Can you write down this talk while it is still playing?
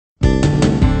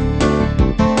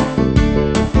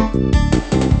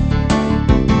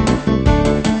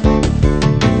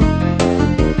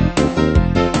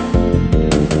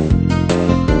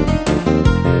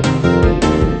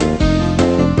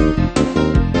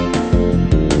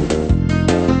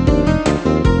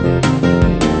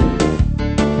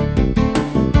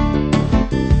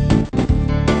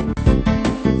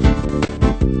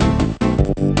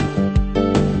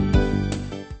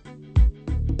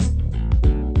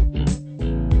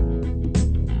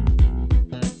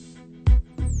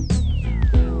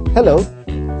Hello,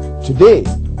 today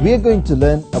we are going to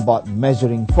learn about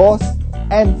measuring force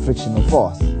and frictional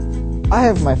force. I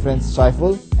have my friends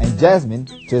Shaiful and Jasmine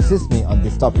to assist me on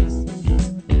these topics.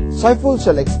 Shaiful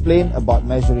shall explain about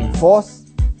measuring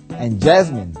force and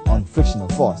Jasmine on frictional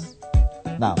force.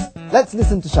 Now, let's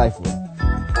listen to Shaiful.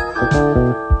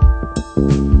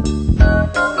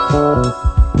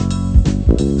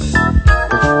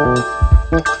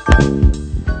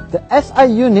 The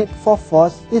SI unit for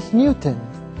force is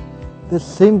Newton. The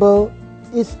symbol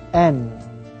is N.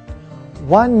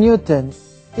 1 Newton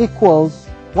equals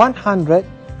 100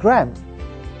 gram.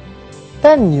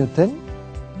 10 Newton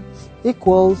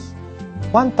equals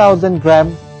 1000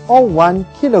 gram or 1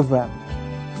 kilogram.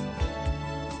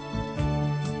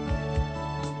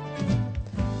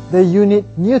 The unit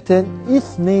Newton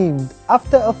is named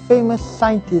after a famous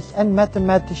scientist and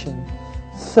mathematician,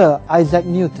 Sir Isaac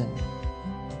Newton.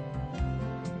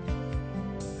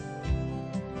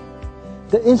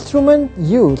 The instrument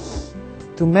used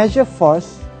to measure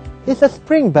force is a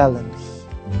spring balance.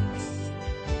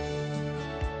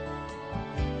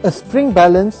 A spring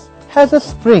balance has a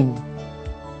spring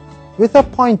with a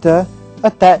pointer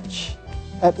attached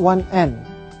at one end.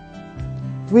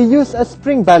 We use a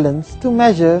spring balance to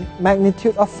measure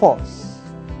magnitude of force.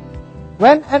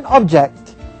 When an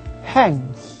object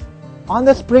hangs on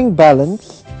the spring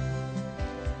balance,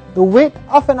 the weight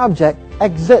of an object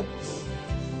exerts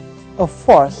a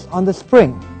force on the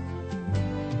spring.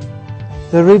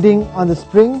 The reading on the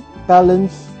spring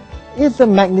balance is the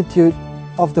magnitude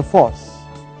of the force.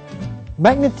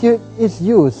 Magnitude is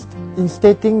used in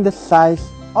stating the size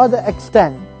or the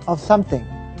extent of something.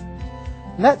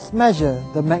 Let's measure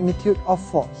the magnitude of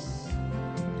force.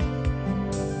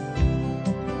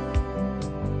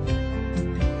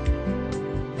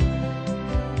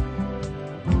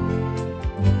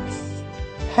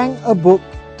 Hang a book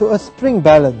to a spring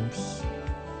balance.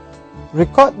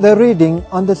 Record the reading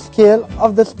on the scale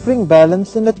of the spring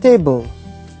balance in the table.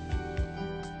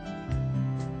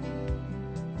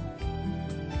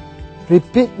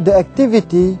 Repeat the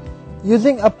activity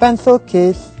using a pencil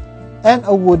case and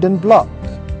a wooden block.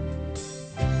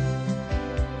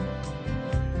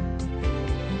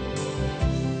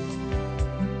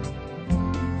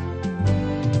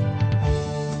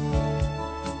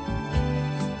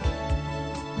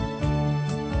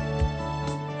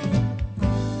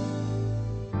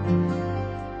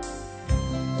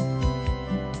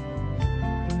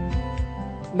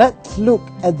 Let's look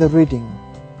at the reading.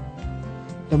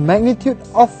 The magnitude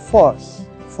of force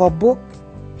for book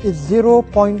is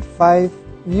 0.5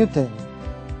 Newton.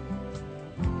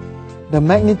 The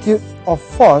magnitude of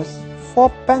force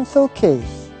for pencil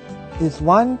case is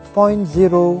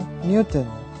 1.0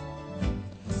 Newton.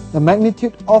 The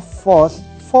magnitude of force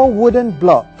for wooden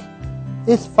block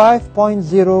is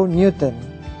 5.0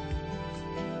 Newton.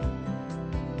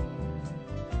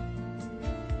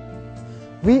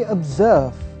 We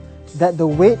observe that the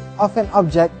weight of an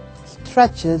object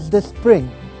stretches the spring.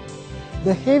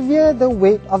 The heavier the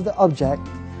weight of the object,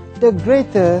 the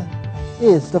greater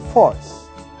is the force.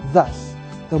 Thus,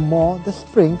 the more the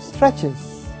spring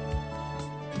stretches.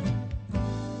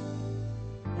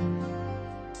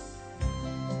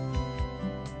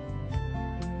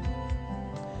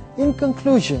 In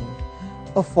conclusion,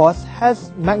 a force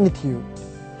has magnitude.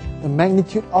 The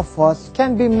magnitude of force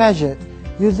can be measured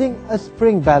using a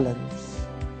spring balance.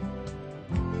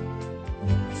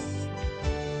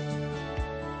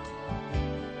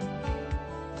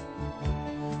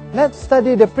 Let's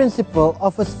study the principle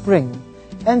of a spring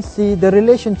and see the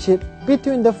relationship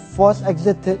between the force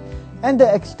exerted and the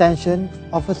extension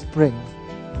of a spring.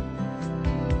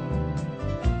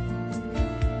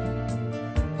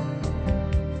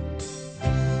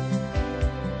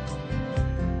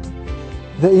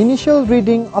 The initial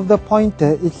reading of the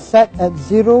pointer is set at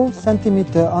 0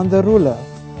 cm on the ruler.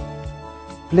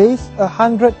 Place a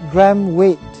 100 gram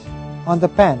weight on the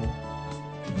pen.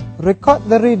 Record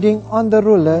the reading on the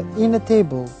ruler in a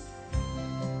table.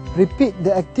 Repeat the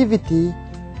activity,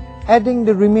 adding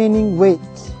the remaining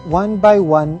weights one by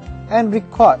one and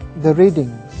record the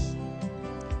readings.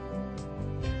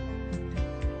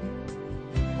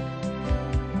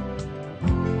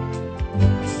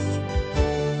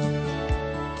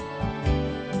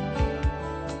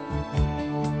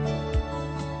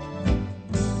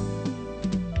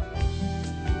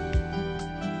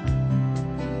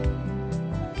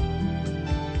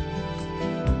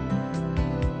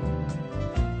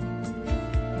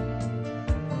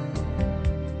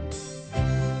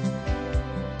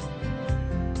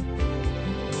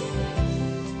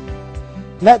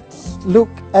 Let's look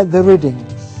at the readings.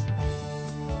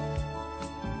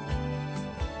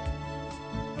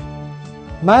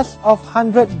 Mass of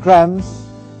 100 grams,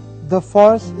 the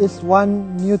force is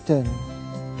 1 Newton.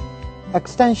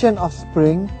 Extension of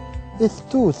spring is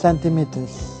 2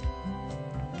 centimeters.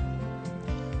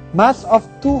 Mass of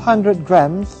 200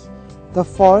 grams, the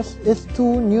force is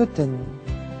 2 Newton.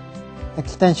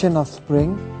 Extension of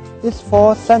spring is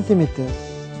 4 centimeters.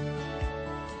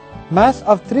 Mass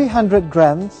of 300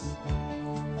 grams,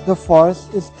 the force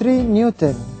is 3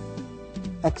 Newton.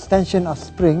 Extension of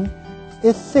spring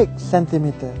is 6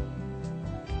 centimeters.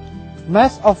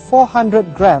 Mass of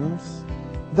 400 grams,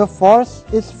 the force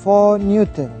is 4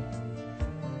 Newton.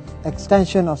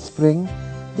 Extension of spring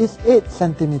is 8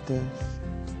 centimeters.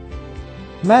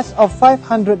 Mass of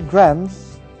 500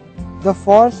 grams, the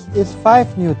force is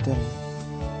 5 Newton.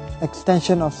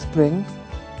 Extension of spring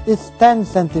is 10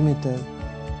 centimeters.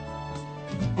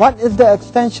 What is the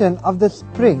extension of the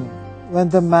spring when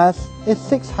the mass is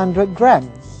 600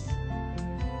 grams?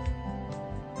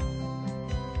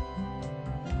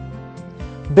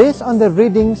 Based on the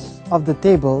readings of the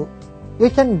table, we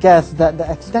can guess that the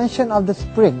extension of the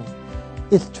spring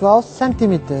is 12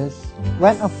 centimeters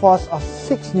when a force of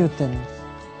 6 newtons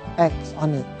acts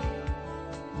on it.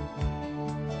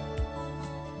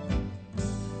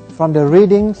 From the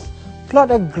readings,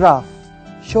 plot a graph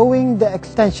showing the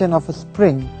extension of a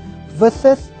spring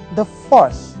versus the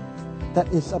force that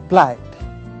is applied.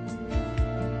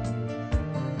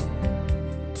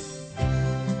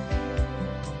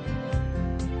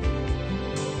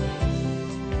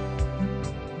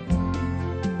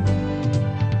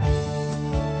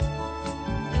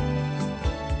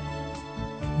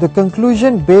 The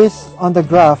conclusion based on the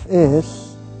graph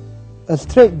is a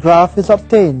straight graph is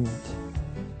obtained.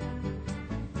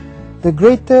 The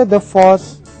greater the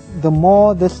force, the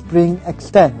more the spring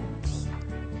extends.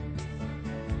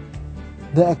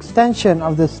 The extension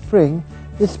of the spring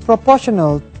is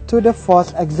proportional to the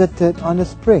force exerted on the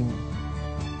spring.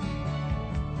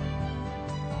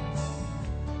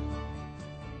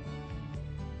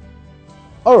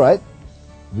 Alright,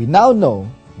 we now know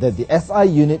that the SI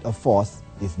unit of force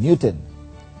is Newton.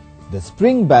 The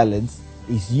spring balance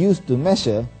is used to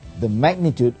measure the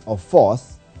magnitude of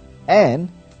force, and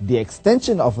the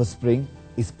extension of a spring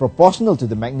is proportional to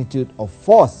the magnitude of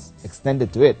force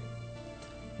extended to it.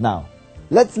 Now,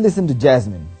 let's listen to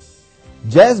Jasmine.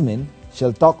 Jasmine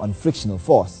shall talk on frictional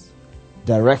force,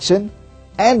 direction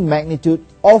and magnitude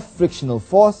of frictional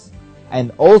force,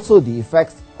 and also the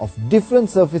effects of different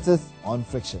surfaces on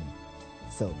friction.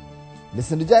 So,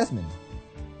 listen to Jasmine.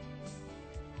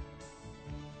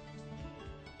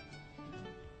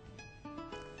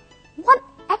 What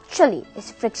actually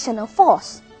is frictional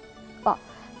force? Well,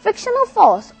 frictional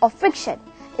force or friction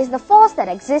is the force that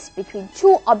exists between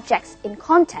two objects in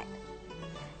contact.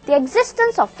 The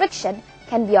existence of friction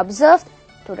can be observed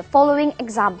through the following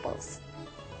examples.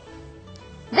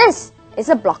 This is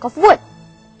a block of wood.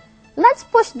 Let's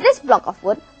push this block of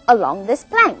wood along this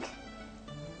plank.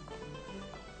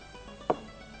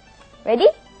 Ready?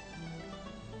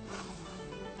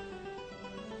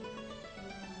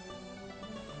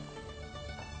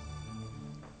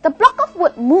 The block of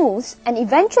wood moves and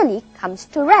eventually comes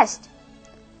to rest.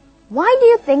 Why do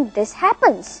you think this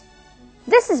happens?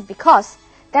 This is because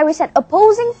there is an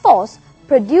opposing force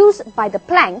produced by the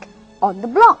plank on the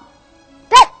block.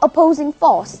 That opposing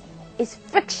force is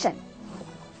friction.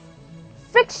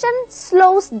 Friction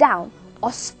slows down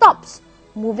or stops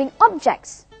moving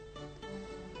objects.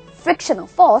 Frictional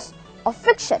force or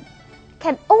friction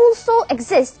can also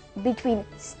exist between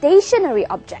stationary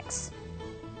objects.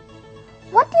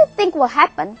 What do you think will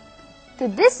happen to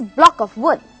this block of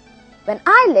wood when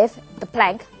I lift the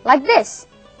plank like this?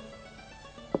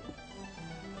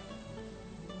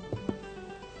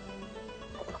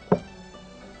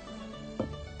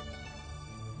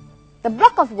 The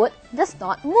block of wood does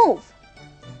not move.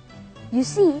 You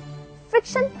see,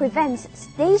 friction prevents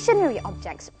stationary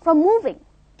objects from moving.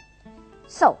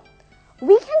 So,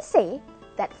 we can say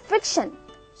that friction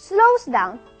slows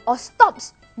down or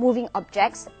stops moving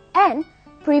objects and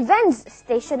prevents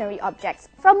stationary objects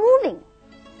from moving.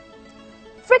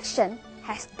 Friction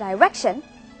has direction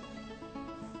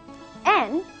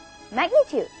and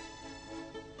magnitude.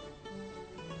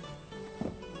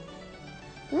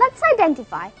 Let's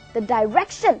identify the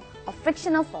direction of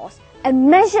frictional force and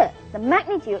measure the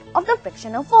magnitude of the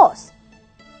frictional force.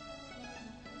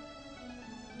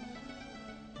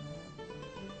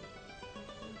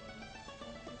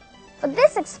 For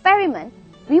this experiment,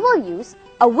 we will use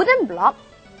a wooden block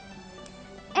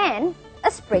and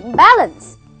a spring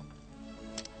balance.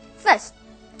 First,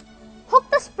 hook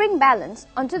the spring balance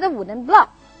onto the wooden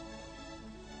block.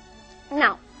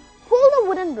 Now, pull the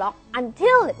wooden block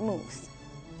until it moves.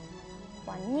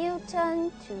 1 Newton,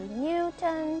 2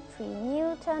 Newton, 3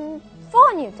 Newton,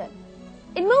 4 Newton.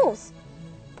 It moves.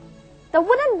 The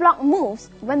wooden block moves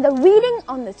when the reading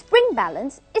on the spring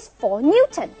balance is 4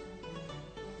 Newton.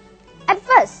 At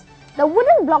first, the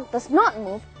wooden block does not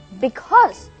move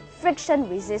because friction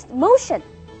resists motion.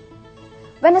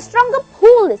 When a stronger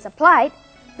pull is applied,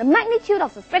 the magnitude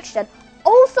of the friction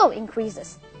also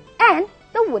increases and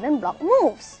the wooden block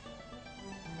moves.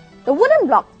 The wooden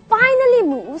block finally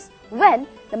moves when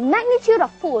the magnitude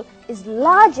of pull is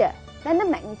larger than the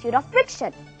magnitude of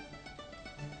friction.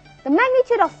 The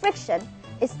magnitude of friction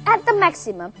is at the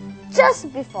maximum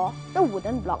just before the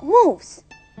wooden block moves.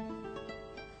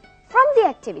 From the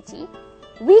activity,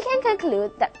 we can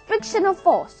conclude that frictional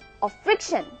force or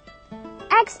friction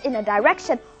acts in a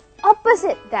direction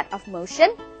opposite that of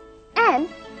motion, and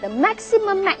the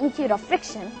maximum magnitude of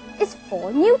friction is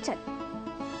 4 Newton.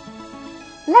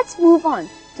 Let's move on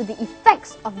to the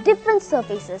effects of different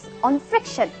surfaces on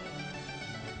friction.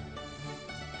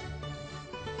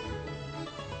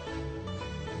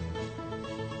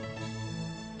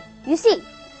 You see,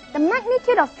 the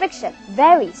magnitude of friction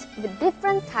varies with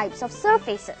different types of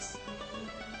surfaces.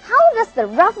 How does the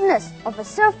roughness of a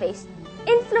surface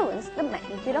influence the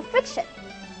magnitude of friction?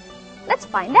 Let's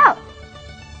find out.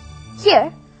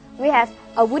 Here, we have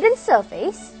a wooden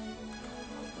surface,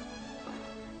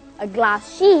 a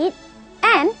glass sheet,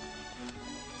 and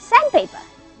sandpaper.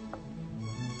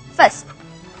 First,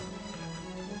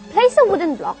 place a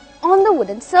wooden block on the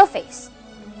wooden surface.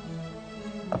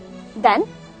 Then,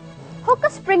 hook a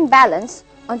spring balance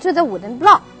onto the wooden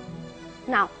block.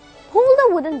 Now, pull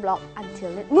the wooden block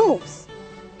until it moves.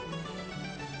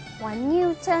 1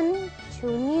 Newton,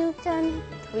 2 Newton,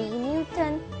 3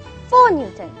 Newton, 4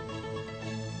 Newton.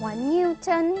 1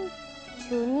 Newton,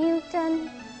 2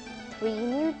 Newton, 3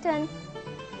 Newton,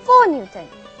 4 Newton.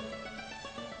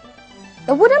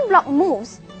 The wooden block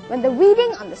moves when the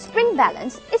reading on the spring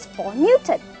balance is 4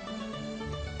 Newton.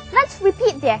 Let's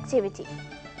repeat the activity.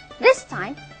 This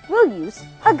time, we'll use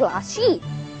a glass sheet.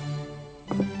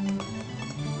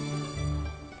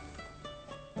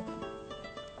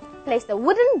 Place the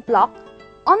wooden block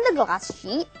on the glass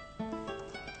sheet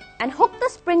and hook the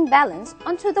spring balance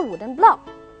onto the wooden block.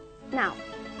 Now,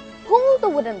 pull the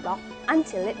wooden block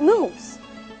until it moves.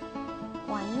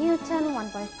 1 Newton,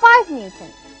 1.5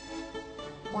 Newton.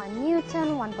 1 Newton,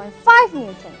 1.5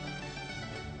 Newton.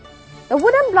 The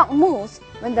wooden block moves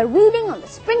when the reading on the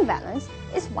spring balance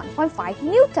is 1.5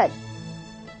 Newton.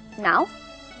 Now,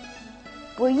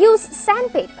 we'll use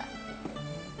sandpaper.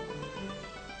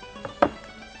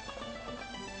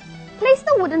 Place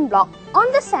the wooden block on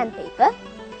the sandpaper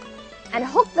and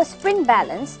hook the spring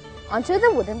balance onto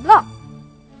the wooden block.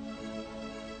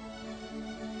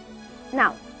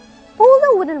 Now, pull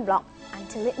the wooden block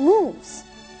until it moves.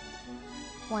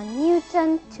 1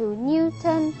 Newton, 2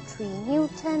 Newton, 3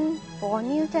 Newton, 4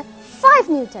 Newton, 5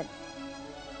 Newton.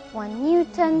 1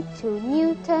 Newton, 2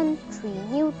 Newton, 3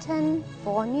 Newton,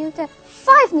 4 Newton,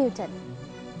 5 Newton.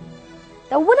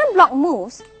 The wooden block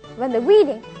moves when the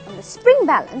reading on the spring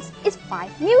balance is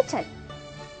 5 Newton.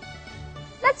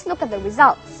 Let's look at the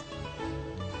results.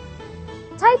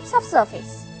 Types of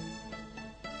surface.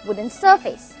 Wooden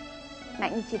surface.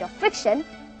 Magnitude of friction,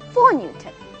 4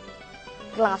 Newton.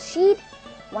 Glass sheet,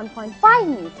 1.5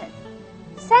 Newton.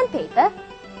 Sandpaper,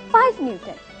 5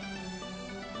 Newton.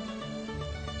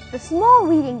 The small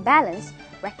reading balance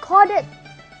recorded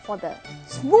for the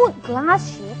smooth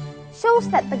glass sheet shows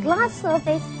that the glass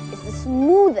surface is the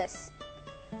smoothest.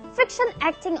 Friction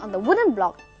acting on the wooden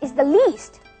block is the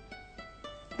least.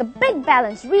 The big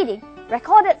balance reading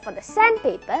recorded for the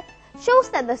sandpaper shows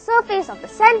that the surface of the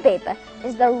sandpaper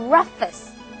is the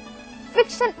roughest.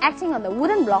 Friction acting on the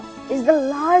wooden block is the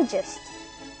largest.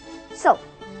 So,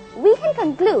 we can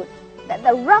conclude that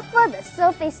the rougher the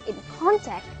surface in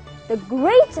contact, the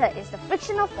greater is the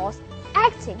frictional force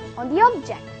acting on the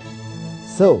object.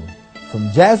 So,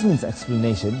 from Jasmine's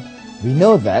explanation, we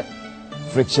know that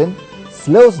friction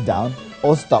slows down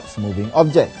or stops moving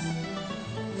objects.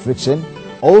 Friction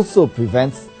also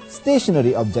prevents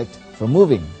stationary objects from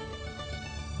moving.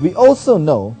 We also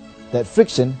know that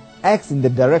friction acts in the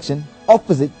direction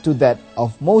opposite to that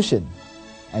of motion,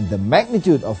 and the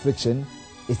magnitude of friction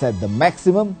is at the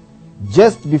maximum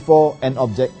just before an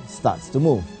object starts to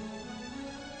move.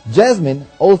 Jasmine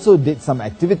also did some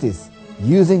activities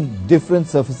using different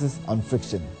surfaces on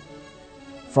friction.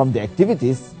 From the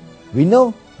activities, we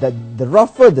know that the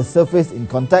rougher the surface in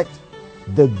contact,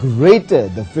 the greater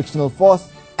the frictional force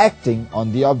acting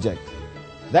on the object.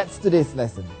 That's today's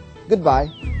lesson. Goodbye.